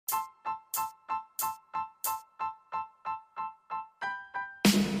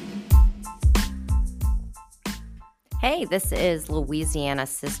Hey, this is Louisiana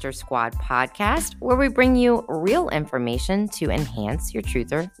Sister Squad podcast, where we bring you real information to enhance your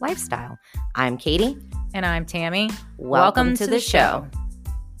truther lifestyle. I'm Katie. And I'm Tammy. Welcome to the show.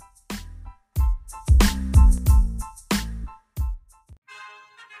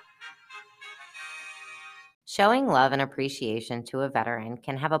 Showing love and appreciation to a veteran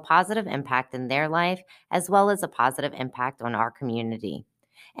can have a positive impact in their life, as well as a positive impact on our community.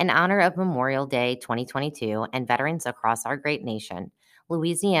 In honor of Memorial Day 2022 and veterans across our great nation,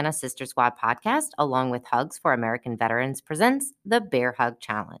 Louisiana Sister Squad podcast, along with Hugs for American Veterans, presents the Bear Hug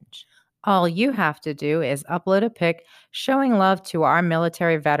Challenge. All you have to do is upload a pic showing love to our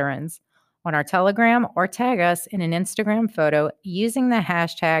military veterans on our Telegram or tag us in an Instagram photo using the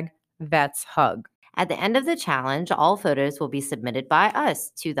hashtag VetsHug. At the end of the challenge, all photos will be submitted by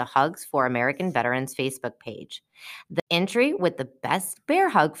us to the Hugs for American Veterans Facebook page. The entry with the best bear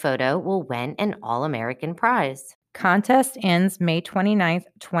hug photo will win an All-American prize. Contest ends May 29th,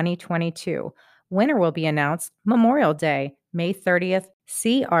 2022. Winner will be announced Memorial Day, May 30th.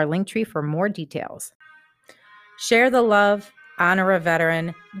 See our link tree for more details. Share the love, honor a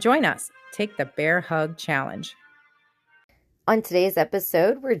veteran. Join us. Take the Bear Hug Challenge. On today's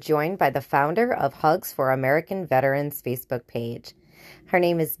episode, we're joined by the founder of Hugs for American Veterans Facebook page. Her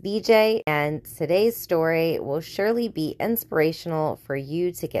name is BJ, and today's story will surely be inspirational for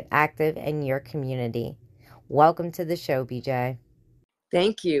you to get active in your community. Welcome to the show, BJ.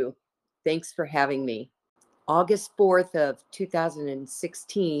 Thank you. Thanks for having me. August 4th of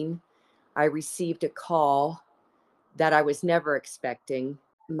 2016, I received a call that I was never expecting.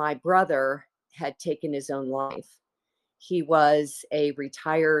 My brother had taken his own life. He was a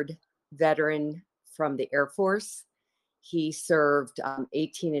retired veteran from the Air Force. He served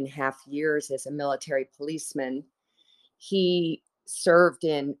 18 and a half years as a military policeman. He served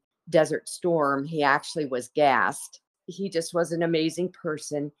in Desert Storm. He actually was gassed. He just was an amazing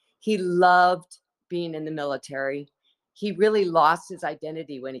person. He loved being in the military. He really lost his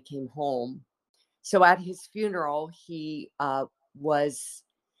identity when he came home. So at his funeral, he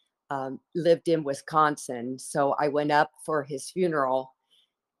lived in Wisconsin. So I went up for his funeral.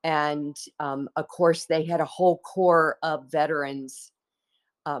 And of course, they had a whole corps of veterans.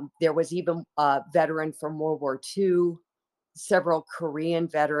 There was even a veteran from World War II, several Korean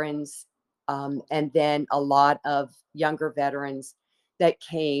veterans, and then a lot of younger veterans that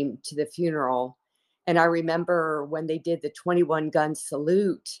came to the funeral. And I remember when they did the 21 gun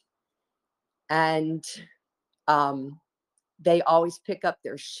salute, and they always pick up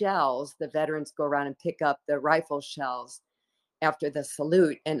their shells. The veterans go around and pick up the rifle shells after the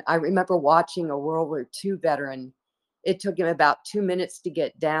salute. And I remember watching a World War II veteran. It took him about 2 minutes to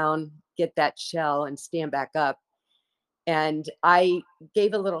get down, get that shell, and stand back up. And I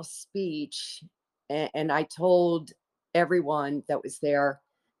gave a little speech, and I told everyone that was there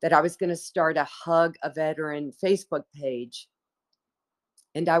that I was going to start a Hug a Veteran Facebook page.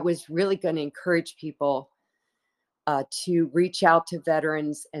 And I was really going to encourage people to reach out to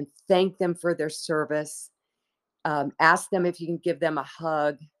veterans and thank them for their service. Ask them if you can give them a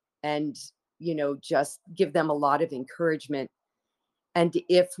hug, and, just give them a lot of encouragement. And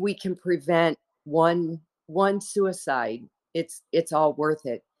if we can prevent one suicide, it's all worth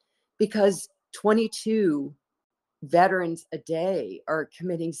it, because 22 veterans a day are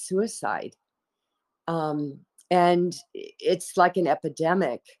committing suicide. And it's like an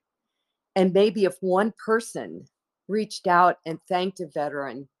epidemic. And maybe if one person reached out and thanked a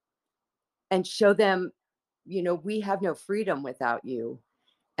veteran and show them, we have no freedom without you,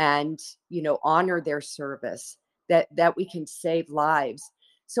 and, honor their service, that we can save lives.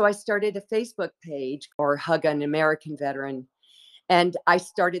 So I started a Facebook page, or Hug an American Veteran, and I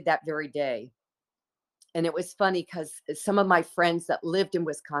started that very day. And it was funny because some of my friends that lived in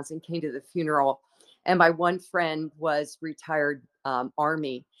Wisconsin came to the funeral, and my one friend was retired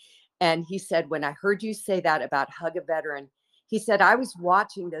Army. And he said, when I heard you say that about Hug a Veteran, he said, I was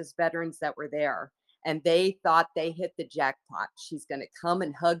watching those veterans that were there, and they thought they hit the jackpot. She's going to come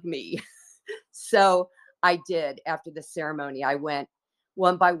and hug me. So I did. After the ceremony, I went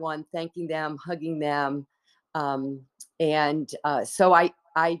one by one, thanking them, hugging them. So I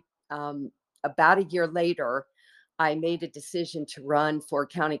about a year later, I made a decision to run for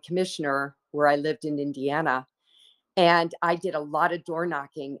county commissioner where I lived in Indiana. And I did a lot of door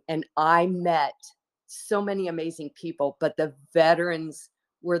knocking, and I met so many amazing people, but the veterans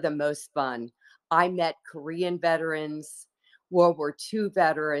were the most fun. I met Korean veterans, World War II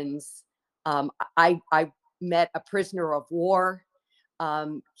veterans. I met a prisoner of war.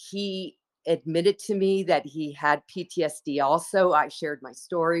 He admitted to me that he had PTSD also. I shared my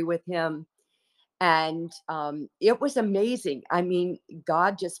story with him. And it was amazing. I mean,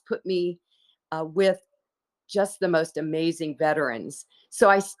 God just put me with just the most amazing veterans. So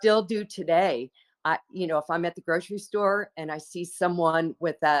I still do today. If I'm at the grocery store and I see someone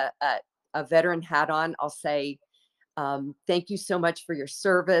with a veteran hat on, I'll say, thank you so much for your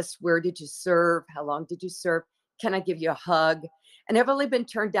service. Where did you serve? How long did you serve? Can I give you a hug? And I've only been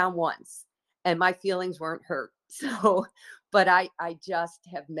turned down once, and my feelings weren't hurt. So, but I just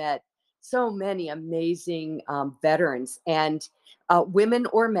have met so many amazing veterans, and women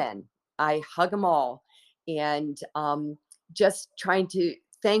or men. I hug them all, and just trying to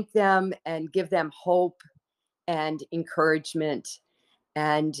thank them and give them hope and encouragement.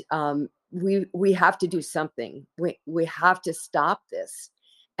 And we have to do something. We have to stop this,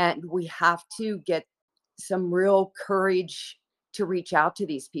 and we have to get some real courage to reach out to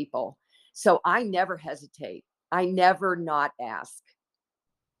these people. So I never hesitate. I never not ask.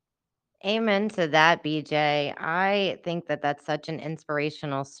 Amen to that, BJ. I think that that's such an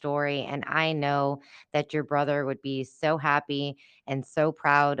inspirational story. And I know that your brother would be so happy and so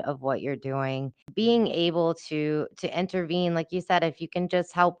proud of what you're doing. Being able to intervene, like you said, if you can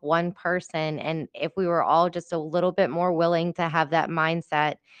just help one person, and if we were all just a little bit more willing to have that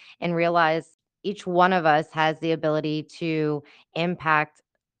mindset and realize each one of us has the ability to impact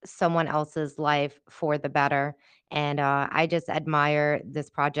someone else's life for the better. And I just admire this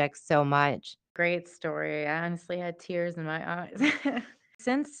project so much. Great story. I honestly had tears in my eyes.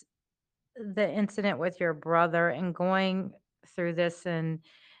 Since the incident with your brother and going through this and,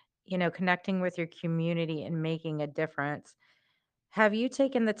 connecting with your community and making a difference, have you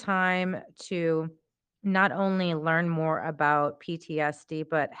taken the time to not only learn more about PTSD,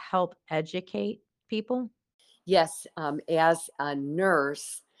 but help educate people? Yes, as a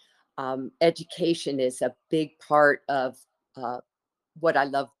nurse, education is a big part of uh, what I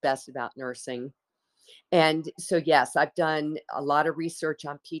love best about nursing. And so, yes, I've done a lot of research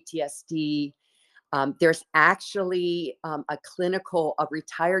on PTSD. There's actually a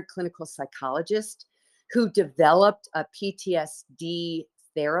retired clinical psychologist who developed a PTSD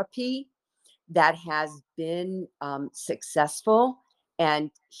therapy that has been successful.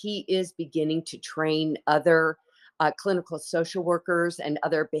 And he is beginning to train other clinical social workers and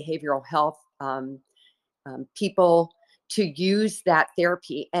other behavioral health people to use that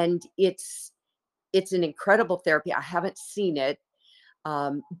therapy. And it's an incredible therapy. I haven't seen it,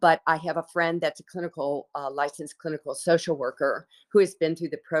 but I have a friend that's a licensed clinical social worker who has been through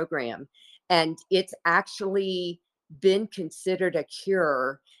the program, and it's actually been considered a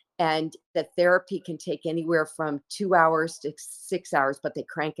cure. And the therapy can take anywhere from 2 hours to 6 hours, but they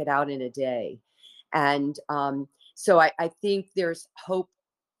crank it out in a day. And so I think there's hope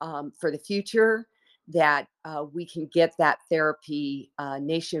for the future that we can get that therapy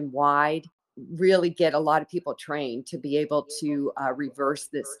nationwide, really get a lot of people trained to be able to reverse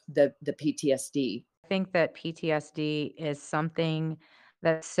the PTSD. I think that PTSD is something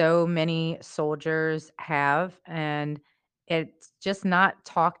that so many soldiers have, and it's just not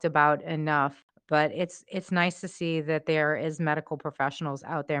talked about enough. But it's nice to see that there is medical professionals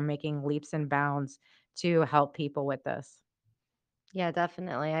out there making leaps and bounds to help people with this. Yeah,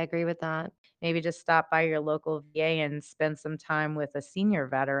 definitely. I agree with that. Maybe just stop by your local VA and spend some time with a senior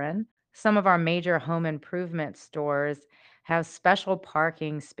veteran. Some of our major home improvement stores have special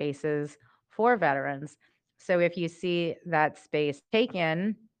parking spaces for veterans. So if you see that space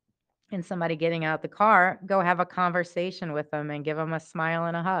taken and somebody getting out the car, go have a conversation with them and give them a smile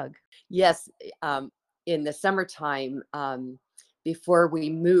and a hug. Yes, in the summertime, before we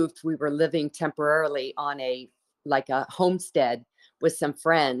moved, we were living temporarily on a homestead with some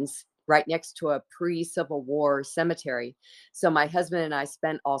friends right next to a pre-Civil War cemetery. So my husband and I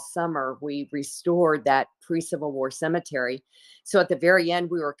spent all summer. We restored that pre-Civil War cemetery. So at the very end,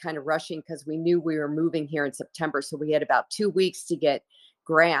 we were kind of rushing because we knew we were moving here in September. So we had about 2 weeks to get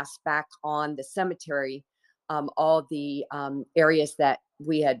grass back on the cemetery, all the areas that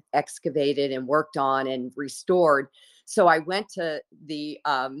we had excavated and worked on and restored. So I went to the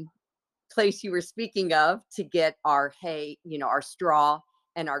place you were speaking of to get our hay, our straw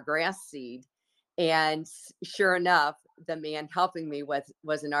and our grass seed. And sure enough, the man helping me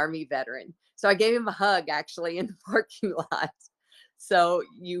was an Army veteran. So I gave him a hug actually in the parking lot. So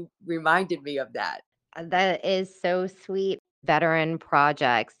you reminded me of that. That is so sweet. Veteran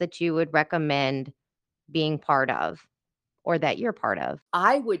projects that you would recommend being part of or that you're part of.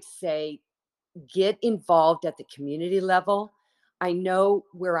 I would say get involved at the community level. I know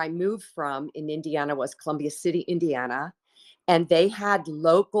where I moved from in Indiana was Columbia City, Indiana, and they had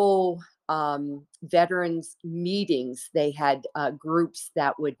local veterans meetings. They had groups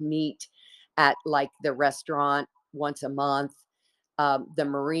that would meet at like the restaurant once a month. The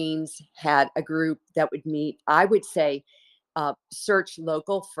Marines had a group that would meet. I would say search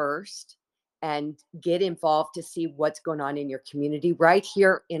local first and get involved to see what's going on in your community. Right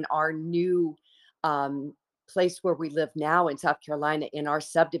here in our new um, place where we live now in South Carolina, in our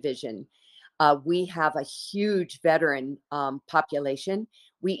subdivision, we have a huge veteran population.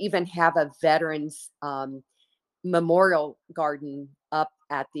 We even have a veterans memorial garden up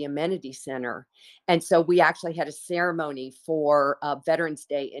at the amenity center. And so we actually had a ceremony for Veterans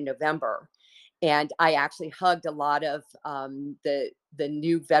Day in November. And I actually hugged a lot of the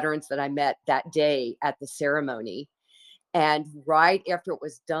new veterans that I met that day at the ceremony. And right after it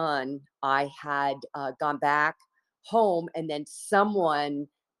was done, I had gone back home, and then someone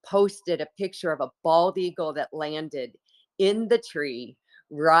posted a picture of a bald eagle that landed in the tree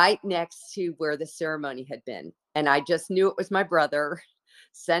right next to where the ceremony had been. And I just knew it was my brother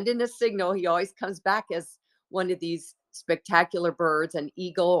sending a signal. He always comes back as one of these spectacular birds, an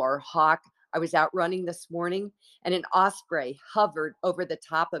eagle or hawk. I was out running this morning, and an osprey hovered over the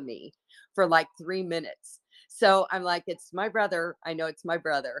top of me for like 3 minutes. So I'm like, it's my brother. I know it's my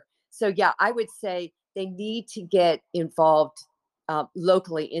brother. So yeah, I would say they need to get involved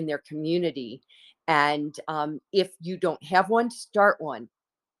locally in their community. And if you don't have one, start one.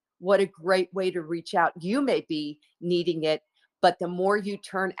 What a great way to reach out. You may be needing it, but the more you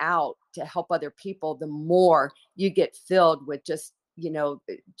turn out to help other people, the more you get filled with just,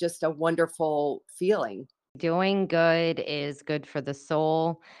 just a wonderful feeling. Doing good is good for the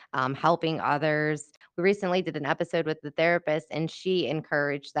soul, helping others. We recently did an episode with the therapist, and she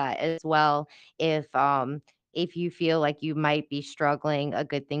encouraged that as well. If you feel like you might be struggling, a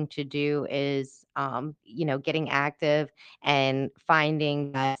good thing to do is, getting active and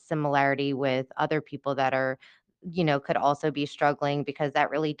finding that similarity with other people that are, could also be struggling, because that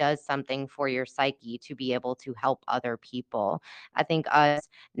really does something for your psyche to be able to help other people. I think us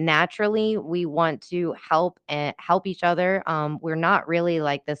naturally we want to help and help each other. We're not really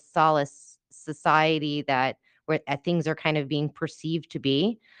like this solace society that where things are kind of being perceived to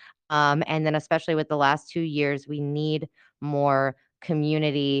be. And then especially with the last 2 years, we need more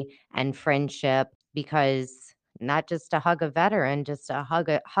community and friendship, because not just to hug a veteran, just to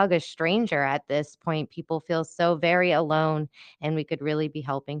hug a stranger at this point, people feel so very alone, and we could really be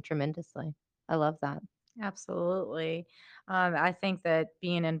helping tremendously. I love that. Absolutely. I think that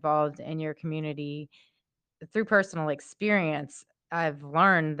being involved in your community through personal experience, I've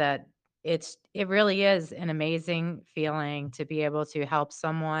learned that it really is an amazing feeling to be able to help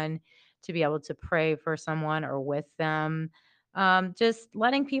someone, to be able to pray for someone or with them. Just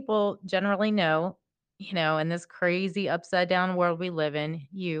letting people generally know, in this crazy upside down world we live in,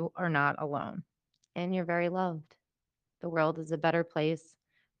 you are not alone. And you're very loved. The world is a better place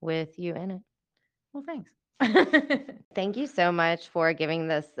with you in it. Well, thanks. Thank you so much for giving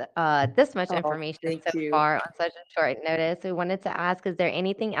this much Oh, information so thank you. far on such a short notice. We wanted to ask, is there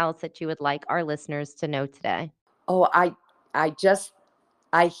anything else that you would like our listeners to know today? Oh, I just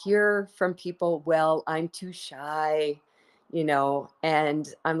I hear from people, well, I'm too shy, and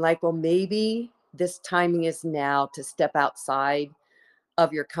I'm like, well, maybe this timing is now to step outside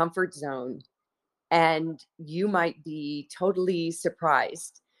of your comfort zone. And you might be totally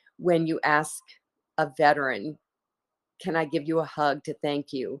surprised when you ask a veteran, can I give you a hug to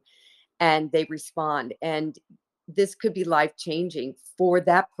thank you? And they respond. And this could be life changing for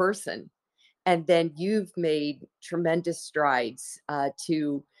that person. And then you've made tremendous strides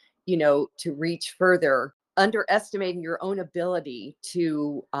to reach further, underestimating your own ability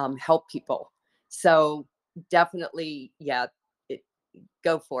to help people. So definitely, yeah, it,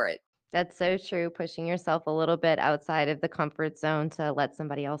 go for it. That's so true. Pushing yourself a little bit outside of the comfort zone to let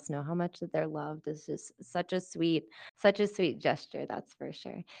somebody else know how much that they're loved is just such a sweet gesture. That's for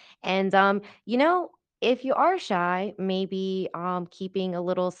sure. And if you are shy, maybe keeping a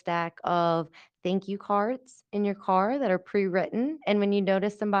little stack of thank you cards in your car that are pre-written, and when you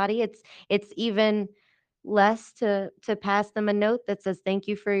notice somebody, it's even less to pass them a note that says thank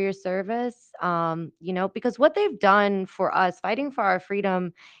you for your service. Because what they've done for us fighting for our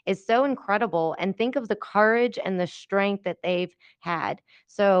freedom is so incredible, and think of the courage and the strength that they've had.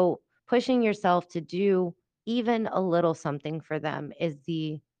 So pushing yourself to do even a little something for them is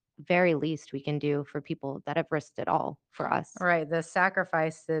the very least we can do for people that have risked it all for us. Right. The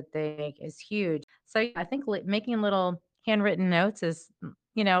sacrifice that they make is huge. So yeah, I think making little handwritten notes is,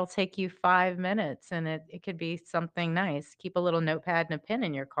 take you 5 minutes, and it could be something nice. Keep a little notepad and a pen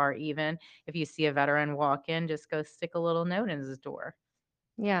in your car, even if you see a veteran walk in, just go stick a little note in his door.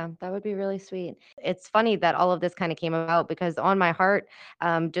 Yeah, that would be really sweet. It's funny that all of this kind of came about because on my heart,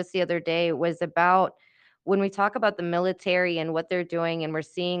 just the other day was about when we talk about the military and what they're doing, and we're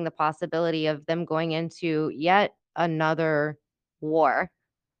seeing the possibility of them going into yet another war.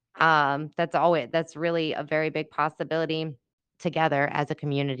 That's really a very big possibility. Together as a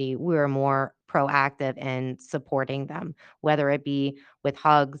community, we're more proactive in supporting them, whether it be with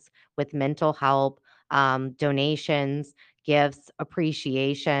hugs, with mental help, donations, gifts,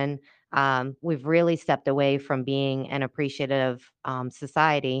 appreciation. We've really stepped away from being an appreciative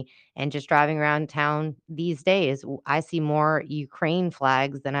society and just driving around town these days. I see more Ukraine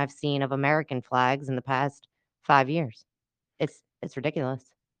flags than I've seen of American flags in the past 5 years. It's ridiculous.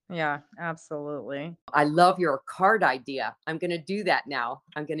 Yeah, absolutely. I love your card idea. I'm going to do that now.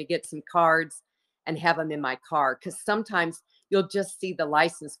 I'm going to get some cards and have them in my car because sometimes you'll just see the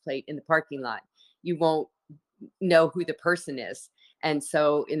license plate in the parking lot. You won't know who the person is. And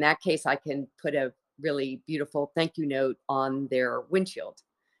so in that case, I can put a really beautiful thank you note on their windshield.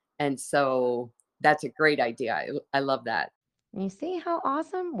 And so that's a great idea. I love that. You see how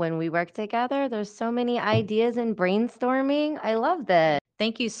awesome when we work together, there's so many ideas and brainstorming. I love this.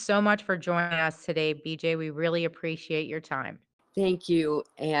 Thank you so much for joining us today, BJ. We really appreciate your time. Thank you.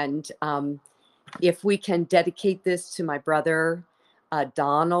 And if we can dedicate this to my brother,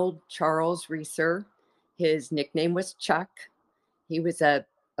 Donald Charles Reeser. His nickname was Chuck. He was a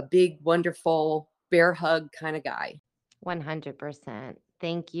big, wonderful bear hug kind of guy. 100%.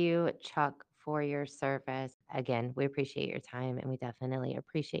 Thank you, Chuck, for your service. Again, we appreciate your time and we definitely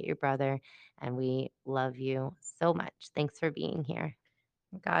appreciate your brother and we love you so much. Thanks for being here.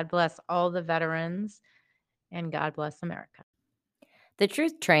 God bless all the veterans and God bless America. The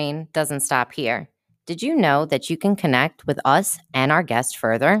Truth Train doesn't stop here. Did you know that you can connect with us and our guest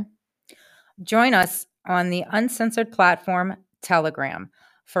further? Join us on the uncensored platform Telegram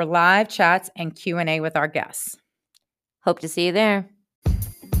for live chats and Q&A with our guests. Hope to see you there.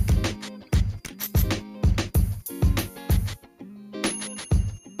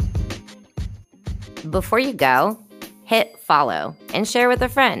 Before you go, hit follow and share with a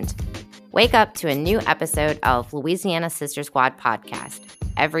friend. Wake up to a new episode of Louisiana Sister Squad podcast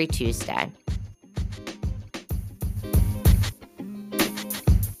every Tuesday.